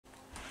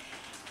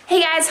Hey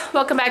guys,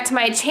 welcome back to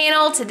my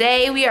channel.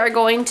 Today we are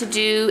going to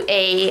do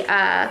a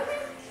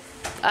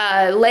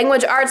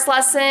language arts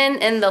lesson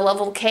in the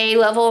level K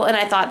level, and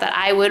I thought that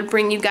I would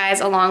bring you guys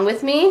along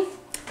with me.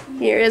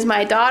 Here is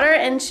my daughter,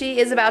 and she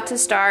is about to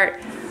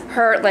start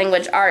her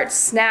language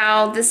arts.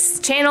 Now, this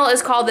channel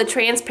is called The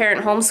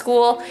Transparent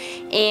Homeschool,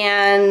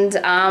 and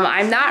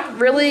I'm not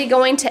really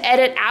going to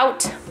edit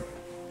out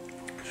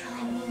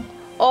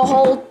a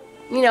whole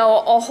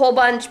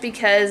bunch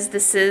because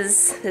this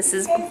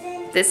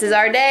is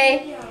our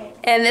day,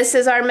 and this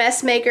is our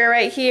mess maker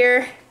right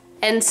here,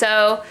 and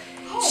so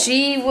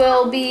she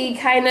will be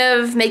kind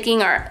of making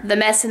the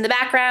mess in the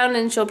background,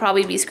 and she'll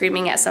probably be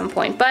screaming at some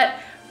point, but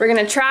we're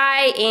gonna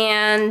try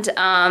and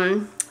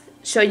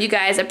show you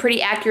guys a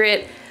pretty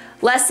accurate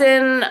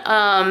lesson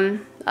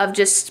of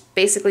just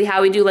basically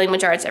how we do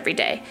language arts every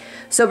day.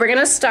 So we're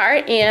gonna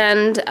start,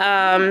 and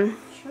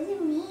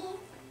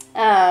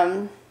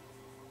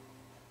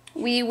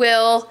we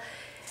will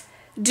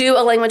do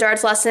a language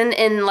arts lesson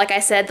in, like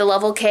I said, the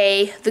level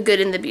K, the good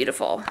and the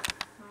beautiful.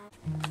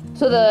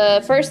 So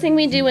the first thing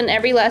we do in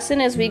every lesson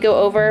is we go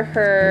over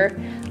her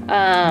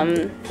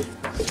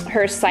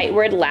sight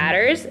word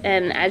ladders,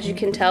 and as you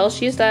can tell,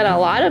 she's done a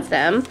lot of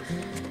them.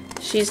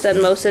 She's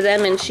done most of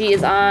them, and she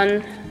is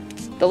on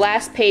the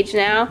last page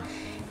now,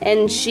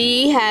 and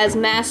she has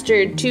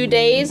mastered 2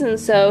 days, and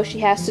so she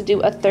has to do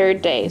a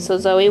third day. So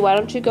Zoe, why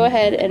don't you go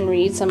ahead and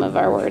read some of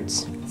our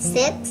words?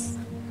 6,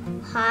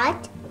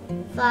 hot,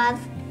 5,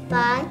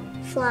 buy,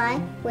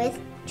 fly, with,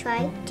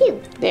 try, 2.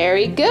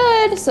 Very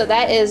good. So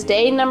that is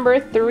day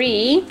number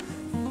 3.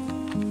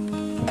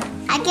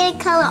 I get to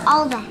color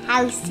all the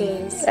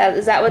houses.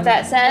 Is that what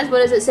that says? What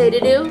does it say to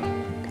do?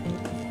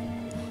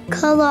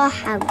 Color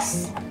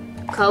house.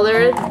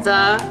 Color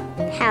the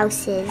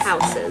houses.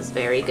 Houses.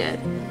 Very good.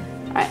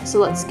 All right, so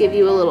let's give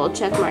you a little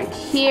check mark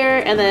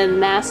here, and then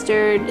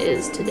mastered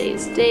is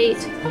today's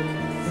date.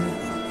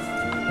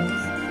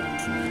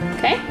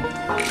 Okay.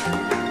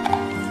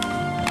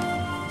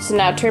 So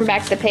now turn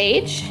back the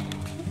page,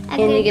 and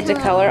you get to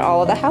color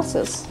all of the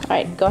houses. All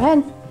right, go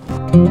ahead.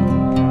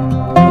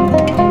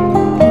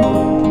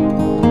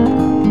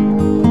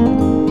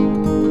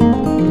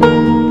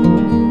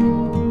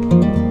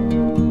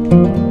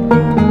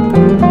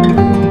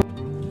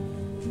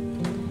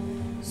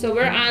 So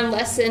we're on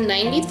lesson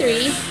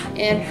 93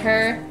 in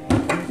her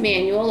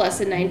manual,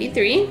 lesson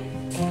 93,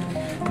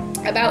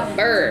 about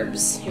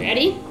verbs. You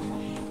ready?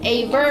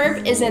 A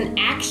verb is an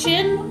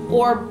action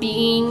or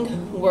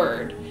being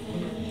word.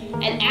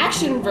 An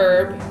action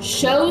verb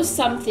shows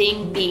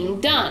something being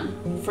done.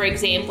 For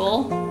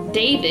example,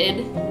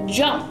 David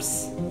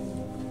jumps.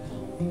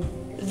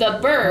 The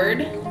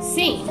bird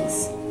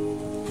sings.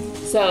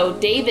 So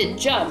David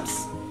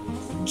jumps.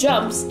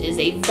 Jumps is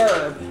a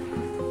verb.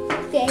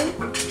 Okay.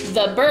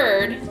 The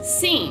bird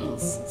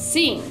sings.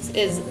 Sings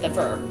is the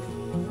verb.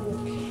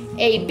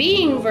 A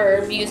being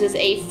verb uses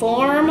a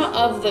form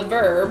of the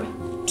verb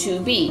to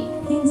be.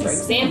 For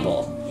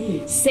example,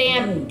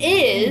 Sam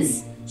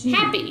is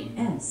happy.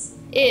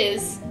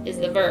 Is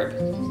the verb.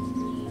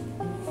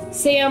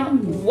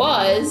 Sam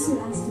was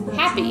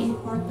happy.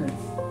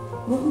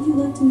 What would you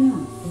like to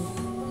know?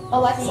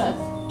 Alexa,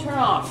 turn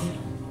off.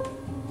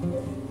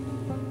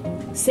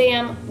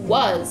 Sam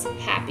was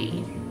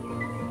happy.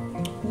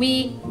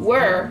 We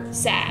were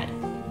sad.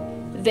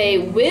 They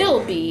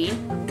will be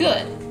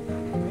good.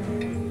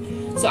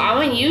 So I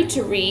want you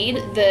to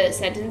read the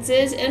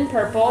sentences in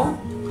purple.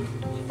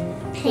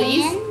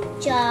 Please.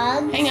 Pen,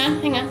 jug. Hang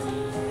on.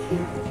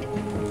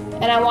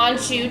 And I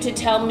want you to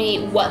tell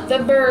me what the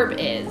verb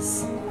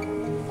is.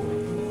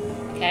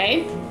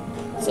 Okay?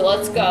 So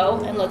let's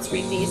go and let's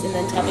read these and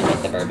then tell me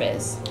what the verb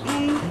is.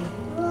 Pen,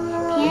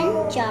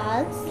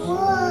 jogs.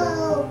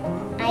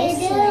 I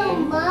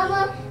swim.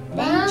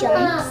 Ben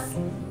jumps.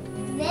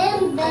 I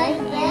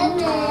am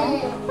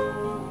tall.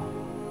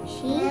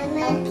 She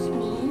helps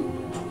me.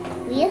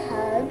 We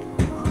hug.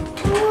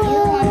 You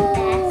run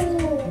fast.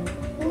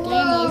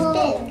 Dan is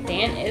big.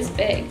 Dan is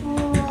big.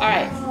 All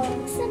right.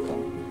 Simple.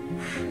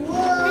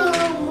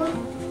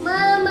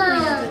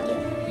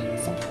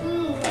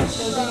 I'll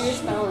show you your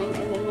spelling,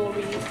 and then we'll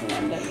read when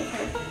I'm done with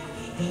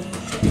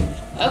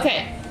her. Okay.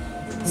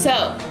 So,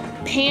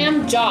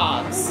 Pam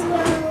jogs.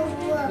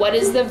 What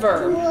is the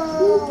verb?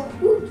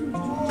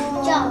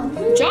 Jog.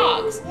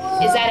 Jogs.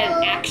 Is that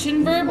an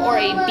action verb or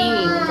a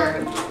being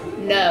verb?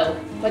 No.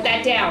 Put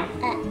that down.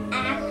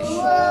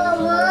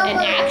 An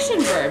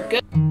action verb.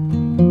 Good.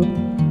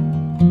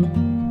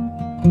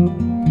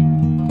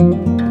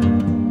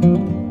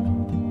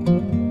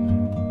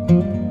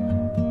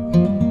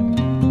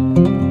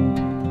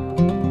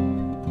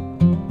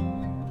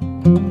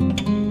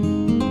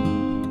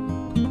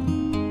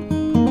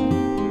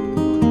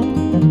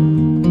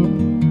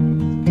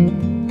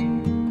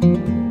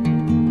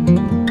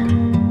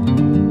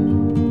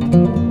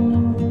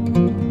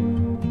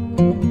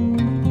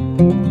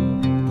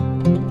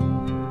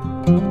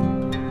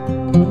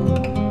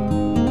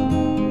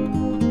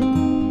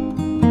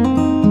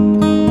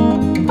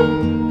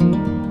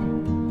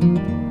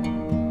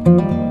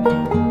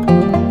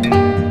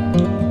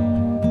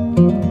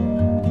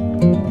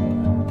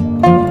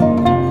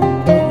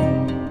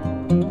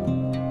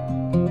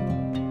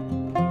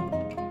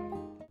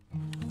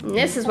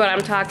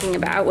 talking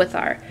about with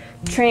our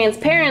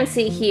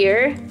transparency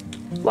here.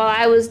 While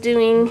I was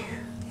doing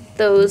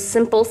those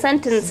simple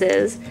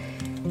sentences,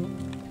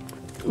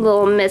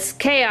 little Miss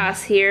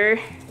Chaos here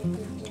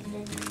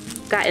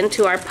got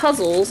into our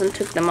puzzles and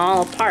took them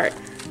all apart.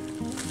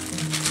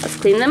 Let's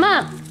clean them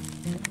up.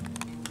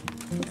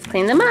 Let's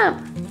clean them up.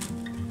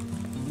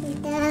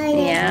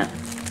 Yeah.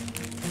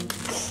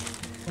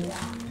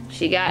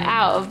 She got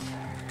out of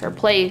her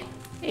play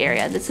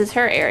area. This is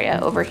her area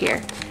over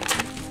here.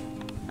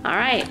 All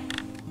right.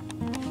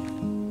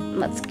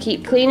 Let's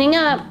keep cleaning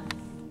up.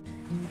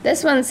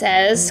 This one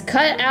says,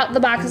 cut out the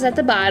boxes at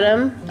the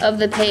bottom of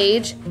the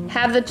page.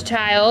 Have the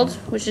child,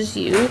 which is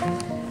you,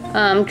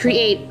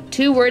 create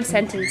 2-word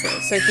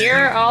sentences. So here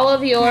are all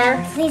of your...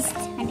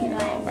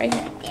 Right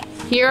here.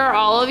 Here are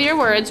all of your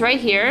words right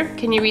here.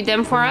 Can you read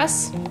them for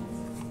us?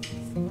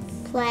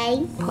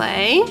 Play.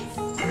 Play.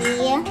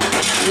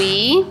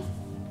 We.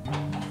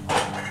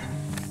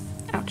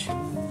 Ouch.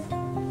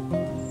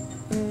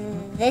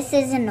 This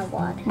isn't a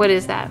water. What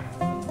is that?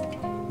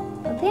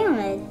 A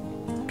pyramid.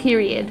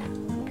 Period.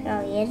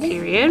 Period.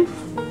 Period.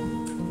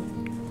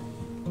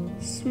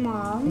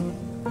 Small.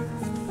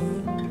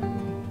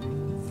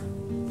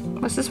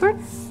 What's this word?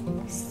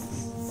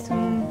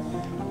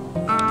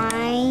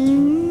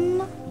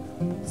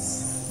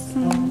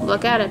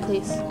 Look at it,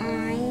 please.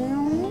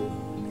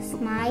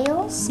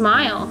 Smile.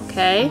 Smile,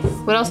 okay.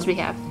 What else do we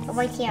have?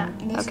 Right here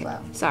in this Okay, row.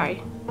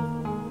 sorry.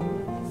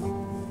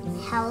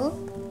 Help.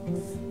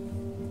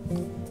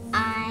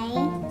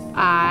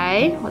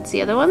 What's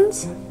the other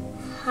ones?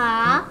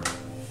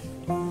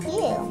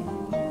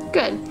 You.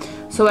 Good.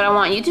 So what I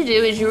want you to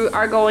do is you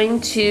are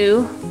going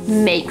to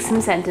make some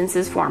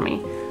sentences for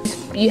me.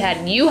 You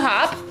had you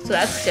hop, so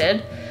that's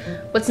good.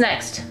 What's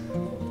next?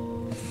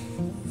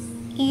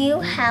 You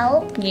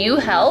help. You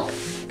help,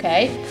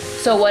 okay.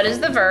 So what is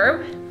the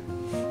verb?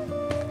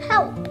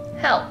 Help.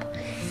 Help.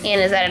 And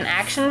is that an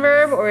action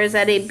verb or is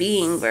that a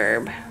being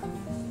verb?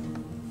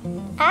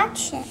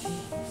 Action.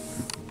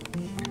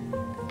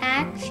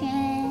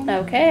 Action.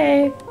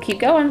 Okay, keep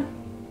going.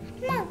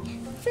 No,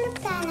 flip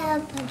that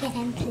up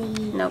again,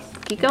 please. Nope,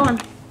 keep going.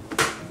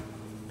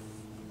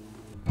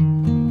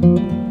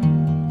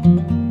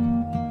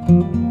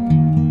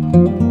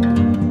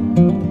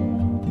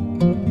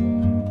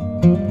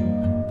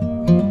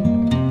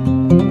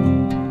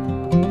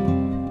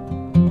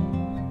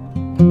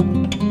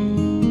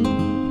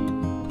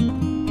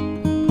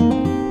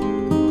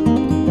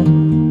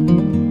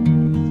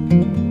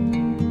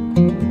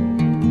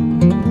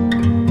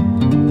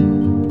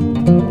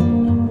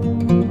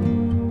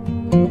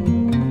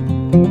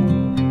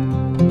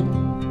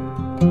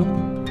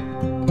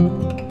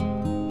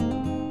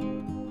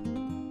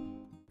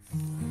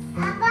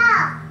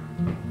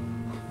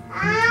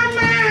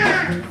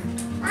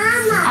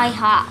 I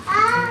hop.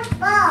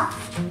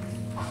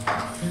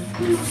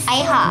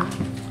 I hop.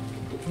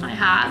 I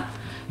hop.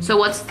 So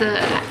what's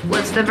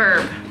the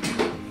verb?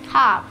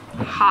 Hop.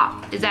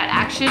 Hop. Is that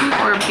action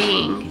or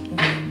being?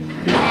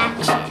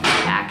 Action.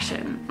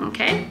 Action.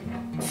 Okay.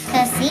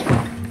 See?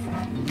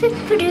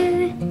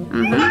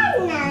 Mm-hmm.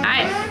 All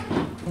right.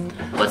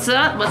 What's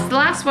the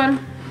last one?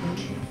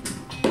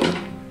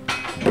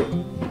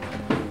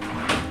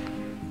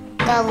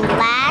 The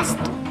last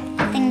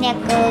thing that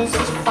goes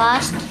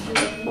first,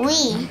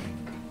 we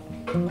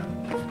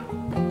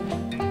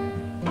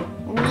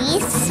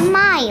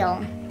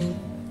smile.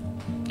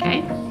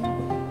 Okay.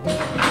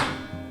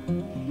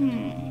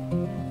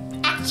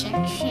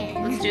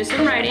 Action. Let's do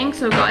some writing.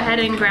 So go ahead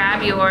and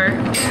grab your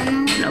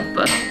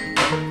notebook.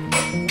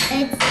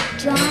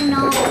 It's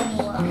journal.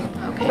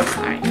 Okay.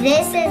 Sorry.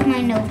 This is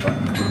my notebook.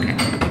 Okay.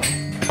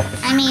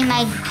 I mean,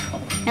 my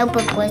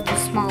notebook was the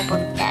small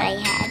book that I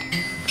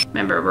had.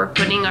 Remember, we're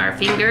putting our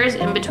fingers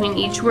in between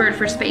each word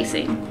for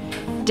spacing.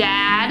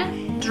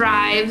 Dad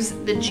drives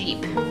the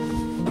Jeep.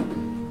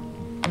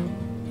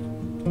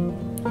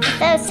 Is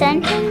that a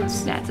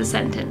sentence? That's a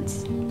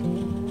sentence.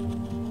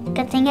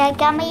 Good thing I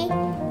got me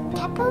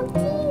capital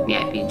T.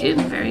 Yeah, you do.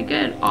 Very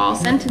good. All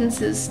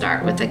sentences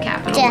start with a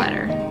capital Yeah.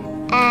 letter.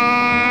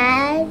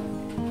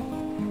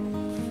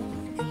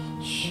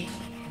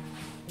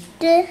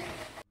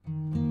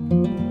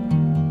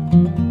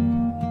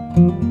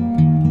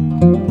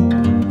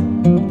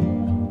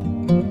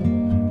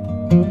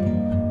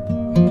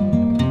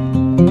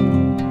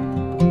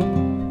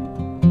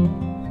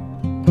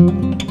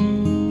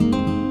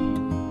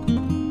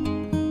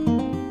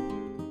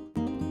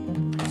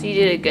 So you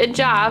did a good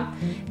job.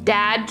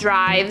 Dad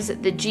drives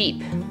the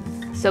Jeep.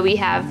 So we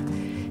have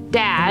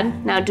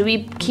Dad. Now, do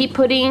we keep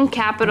putting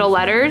capital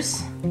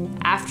letters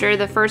after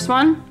the first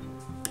one?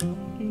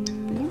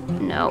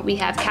 No, we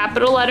have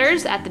capital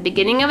letters at the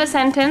beginning of a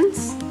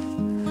sentence,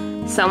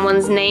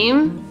 someone's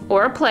name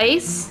or a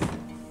place,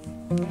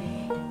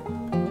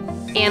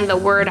 and the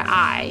word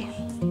I.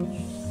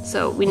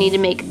 So we need to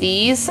make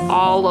these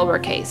all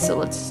lowercase. So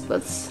let's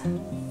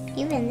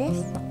Even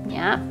this.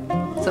 yeah.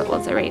 So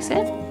let's erase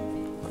it.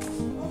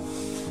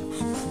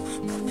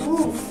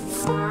 Ooh,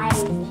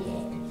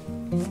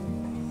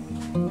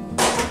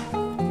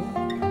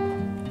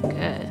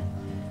 Good.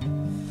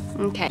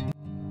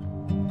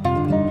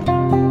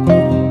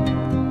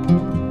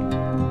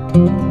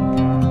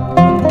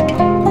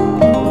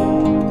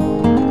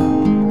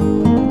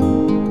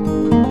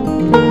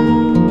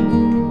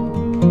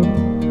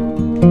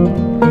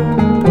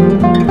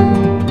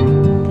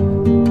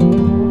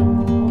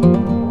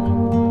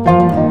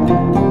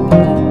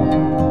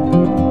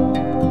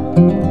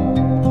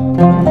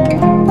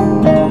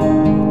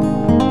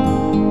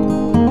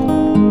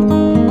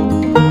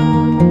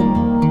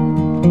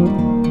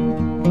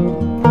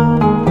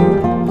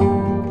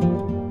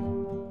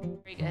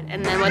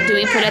 And then what do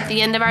we put at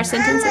the end of our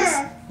sentences?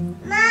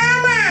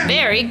 Mama.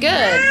 Very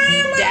good.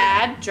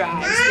 Dad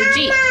drives the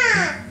Jeep.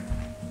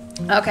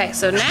 Okay,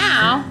 so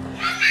now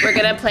we're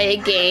gonna play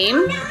a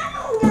game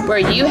where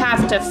you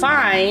have to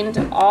find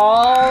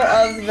all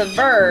of the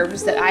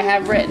verbs that I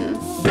have written.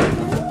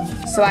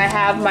 So I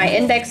have my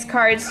index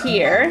cards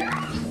here,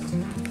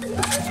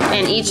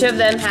 and each of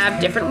them have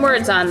different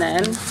words on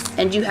them,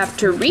 and you have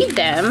to read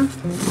them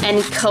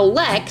and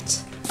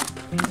collect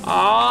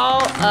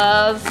all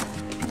of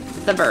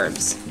the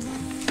verbs.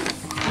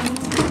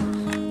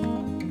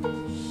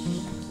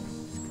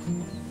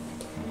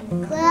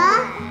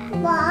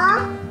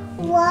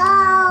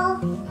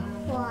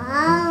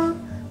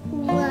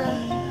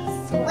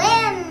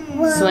 Swim.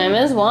 Swim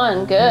is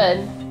one,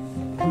 good.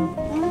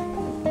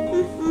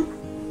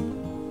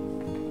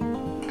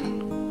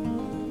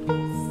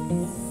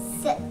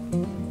 Sit.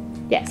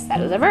 Yes,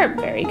 that is a verb,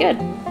 very good.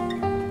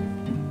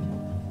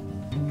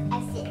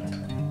 I sit.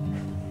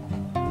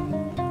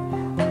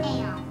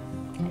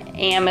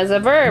 Am is a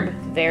verb,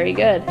 very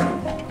good.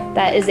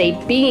 That is a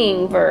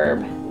being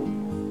verb.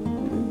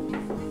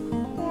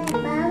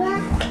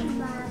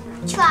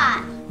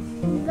 Try.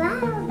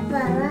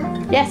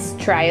 Yes,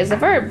 try is a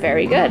verb,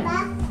 very good.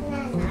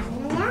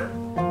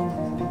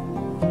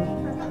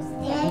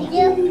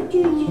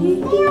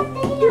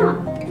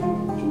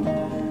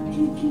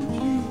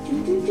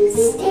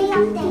 Stay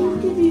up there.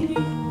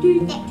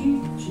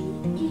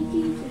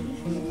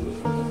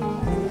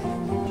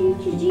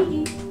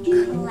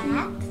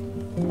 Clap.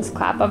 Is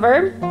clap a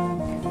verb?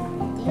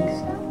 Think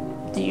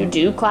so. Do you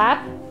do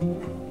clap?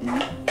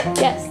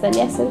 Yes, then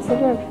yes, it's a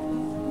verb.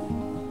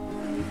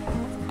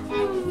 I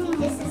think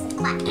this is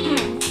clap.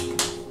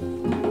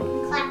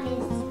 Clap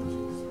is.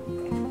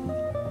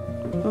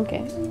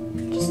 Okay.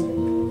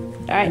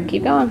 All right,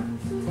 keep going.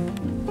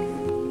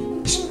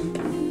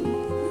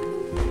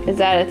 Is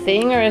that a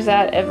thing or is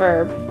that a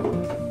verb?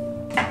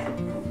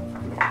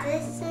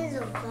 This is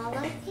a verb,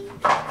 I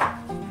think.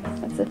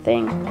 That's a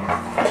thing,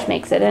 which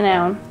makes it a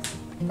noun.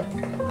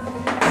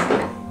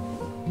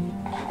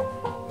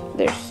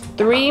 There's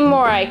 3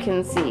 more I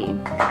can see.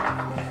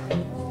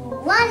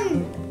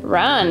 Run.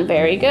 Run,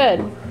 very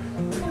good.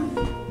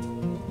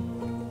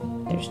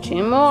 There's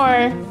 2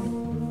 more.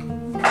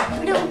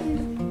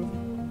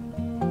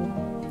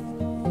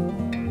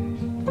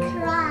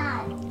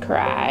 Cry.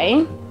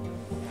 Cry.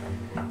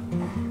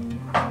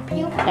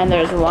 And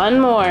there's 1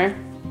 more.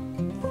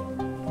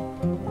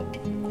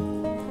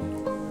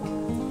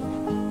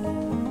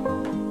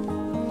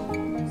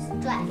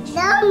 Stretch.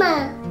 Mama.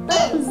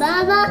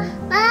 Mama.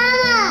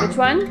 Mama. Which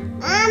one?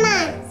 Mama.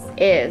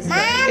 Is.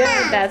 Very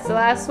good. That's the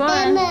last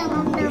one.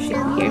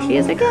 Here she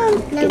is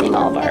again, getting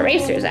all of our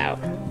erasers out.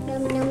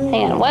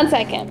 Hang on 1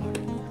 second.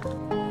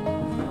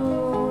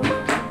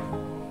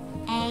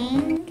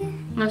 Ang.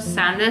 Let's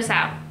sound this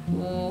out.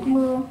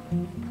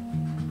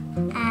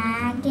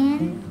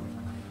 Agen.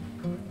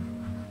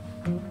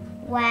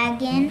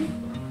 Wagon.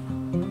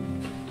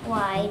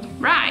 Wide.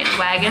 Ride.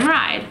 Wagon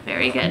ride.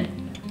 Very good.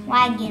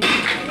 Wagon.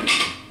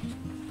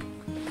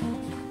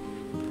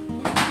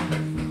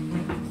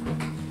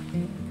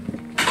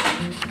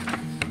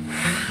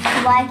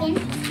 Wagon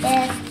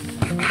is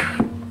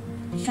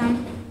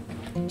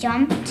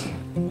jumped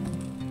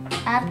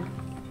up.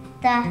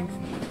 The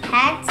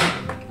hat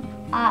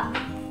up,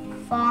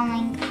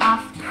 falling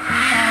off.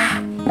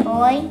 The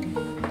boy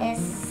is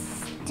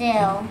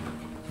still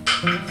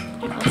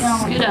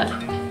Let's scoot up.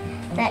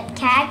 The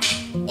cat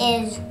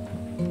is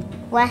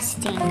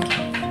resting.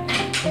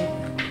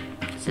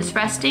 Is this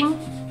resting?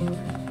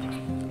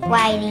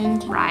 Riding.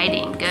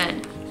 Riding.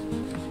 Good.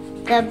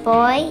 The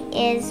boy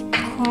is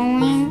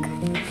pulling.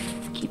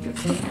 Keep your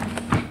foot down.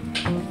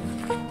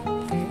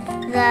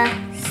 The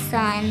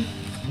sun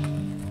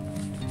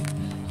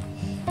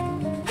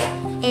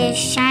is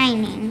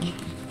shining.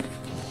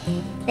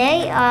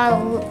 They are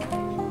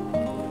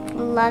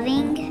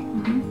loving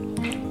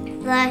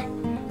the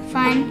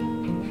fun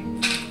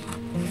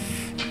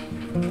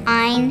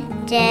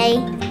day.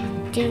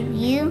 Do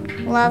you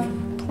love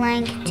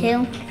playing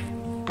too?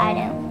 I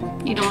do.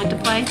 You don't like to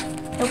play?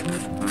 Nope.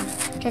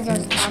 Because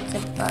there's lots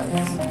of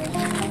bugs.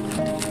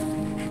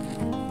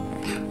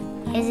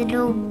 Is it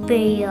a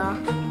bear?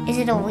 Is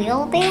it a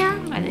real bear?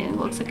 I think it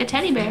looks like a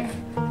teddy bear.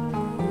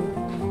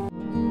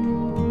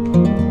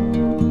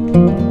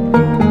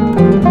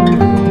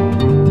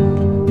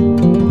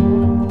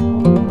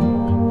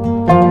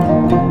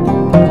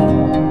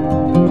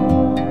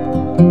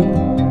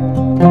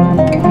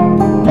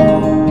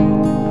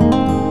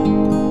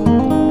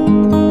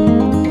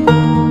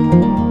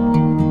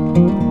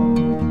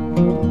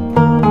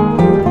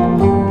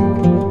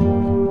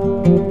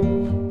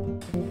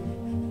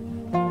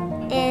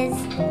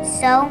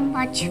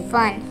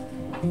 fun.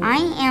 I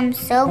am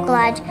so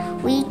glad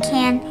we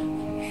can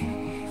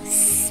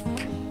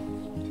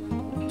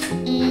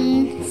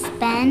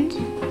spend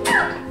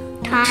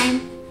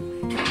time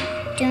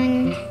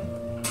doing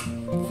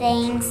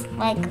things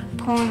like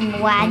pulling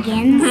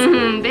wagons.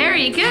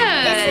 Very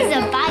good. This is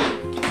a bike.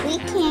 We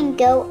can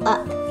go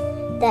up.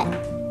 The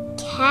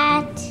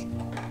cat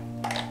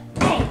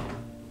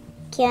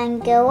can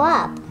go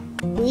up.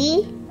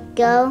 We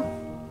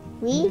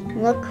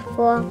look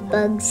for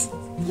bugs.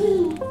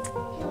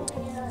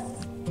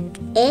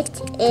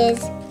 It is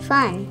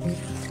fun.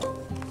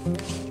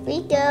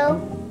 We go.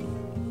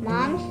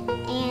 Mom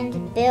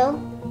and Bill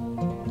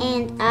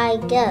and I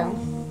go.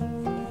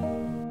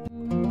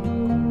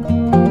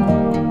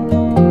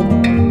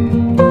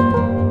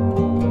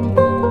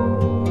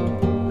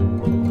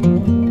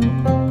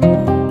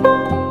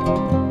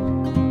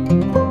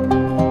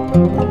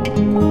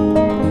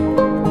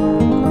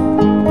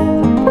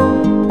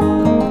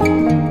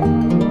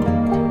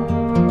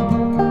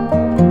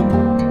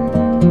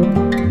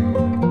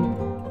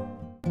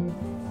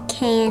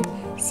 Can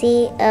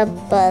see a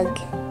bug.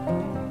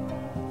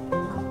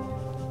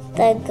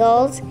 The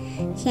girls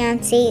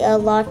can see a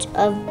lot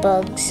of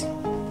bugs.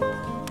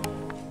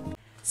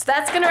 So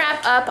that's going to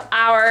wrap up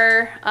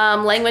our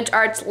language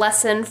arts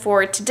lesson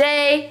for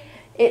today.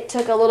 It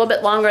took a little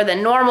bit longer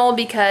than normal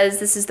because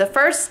this is the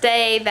first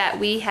day that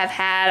we have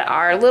had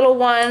our little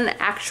one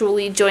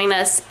actually join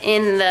us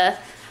in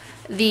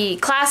the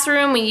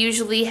classroom. We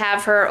usually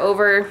have her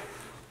over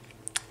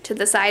to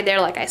the side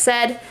there, like I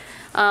said.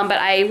 But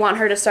I want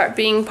her to start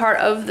being part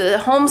of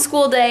the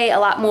homeschool day a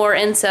lot more,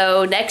 and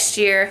so next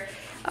year,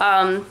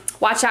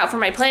 watch out for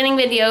my planning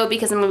video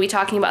because I'm going to be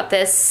talking about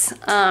this.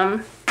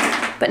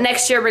 But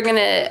next year we're going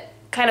to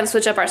kind of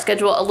switch up our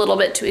schedule a little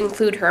bit to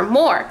include her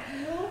more.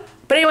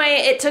 But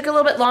anyway, it took a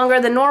little bit longer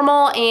than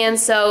normal, and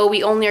so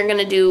we only are going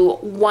to do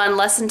one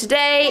lesson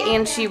today,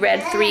 and she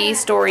read 3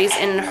 stories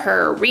in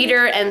her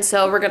reader, and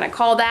so we're going to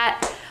call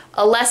that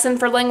a lesson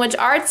for language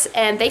arts.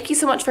 And thank you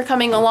so much for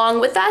coming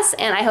along with us,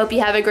 and I hope you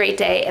have a great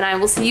day, and I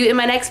will see you in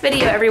my next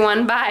video,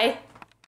 everyone. Bye.